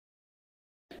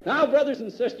Now, brothers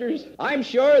and sisters, I'm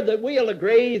sure that we'll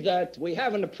agree that we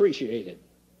haven't appreciated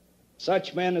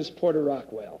such men as Porter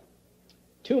Rockwell.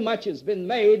 Too much has been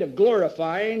made of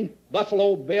glorifying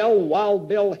Buffalo Bill, Wild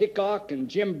Bill Hickok, and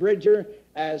Jim Bridger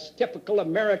as typical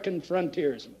American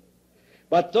frontiersmen.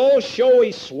 But those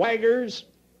showy swaggers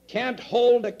can't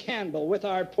hold a candle with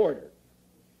our Porter.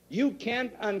 You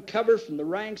can't uncover from the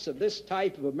ranks of this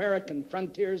type of American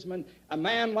frontiersman a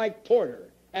man like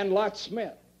Porter and Lot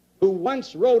Smith, who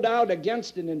once rode out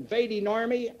against an invading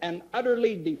army and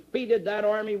utterly defeated that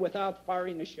army without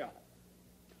firing a shot.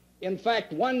 In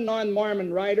fact, one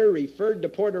non-Mormon writer referred to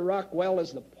Porter Rockwell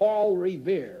as the Paul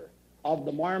Revere of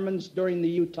the Mormons during the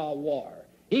Utah War.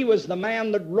 He was the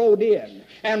man that rode in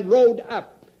and rode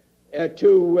up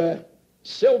to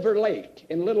Silver Lake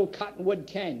in Little Cottonwood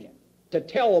Canyon to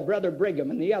tell Brother Brigham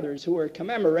and the others who were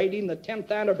commemorating the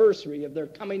 10th anniversary of their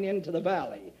coming into the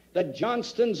valley that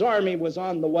Johnston's army was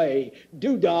on the way.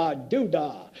 Doo-dah,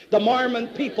 doo-dah. The Mormon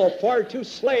people for to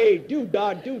slay.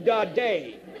 Doo-dah, doo-dah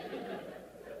day.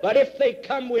 But if they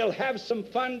come, we'll have some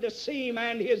fun to see him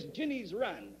and his jinnies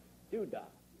run. Doo-dah,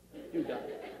 doo-dah.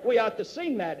 We ought to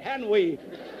sing that, hadn't we?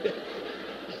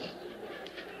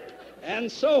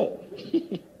 And so,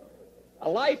 a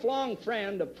lifelong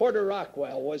friend of Porter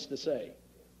Rockwell was to say,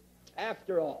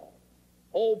 after all,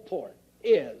 old Port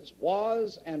is,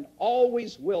 was, and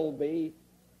always will be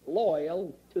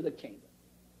loyal to the kingdom.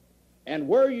 And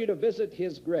were you to visit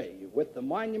his grave with the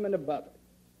monument above it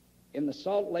in the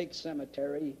Salt Lake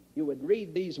Cemetery, you would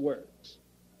read these words.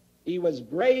 He was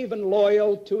brave and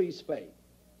loyal to his faith,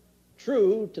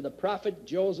 true to the prophet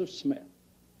Joseph Smith.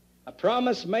 A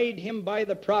promise made him by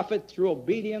the prophet through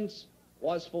obedience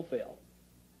was fulfilled.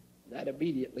 That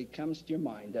immediately comes to your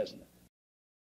mind, doesn't it?